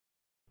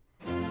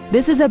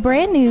This is a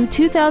brand new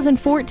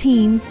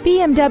 2014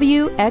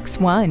 BMW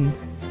X1.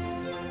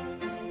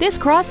 This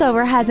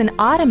crossover has an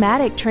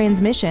automatic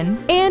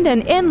transmission and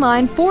an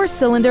inline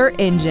 4-cylinder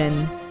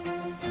engine.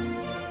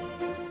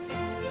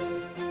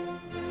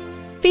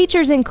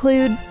 Features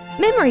include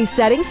memory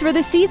settings for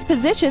the seat's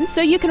position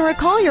so you can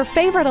recall your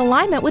favorite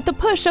alignment with the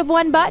push of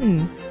one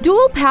button,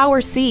 dual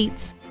power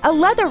seats, a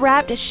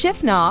leather-wrapped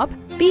shift knob,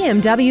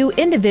 BMW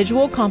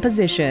individual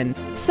composition,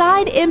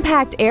 side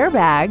impact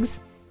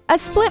airbags, a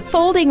split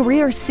folding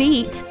rear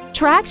seat,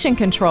 traction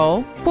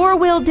control,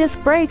 4-wheel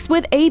disc brakes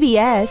with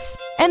ABS,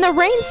 and the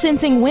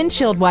rain-sensing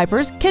windshield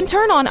wipers can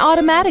turn on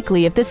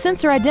automatically if the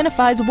sensor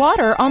identifies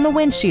water on the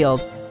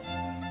windshield.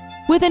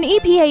 With an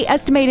EPA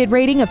estimated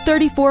rating of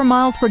 34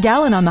 miles per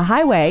gallon on the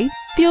highway,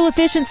 fuel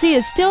efficiency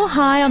is still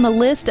high on the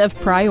list of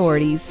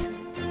priorities.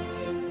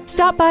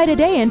 Stop by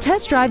today and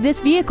test drive this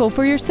vehicle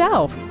for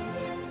yourself.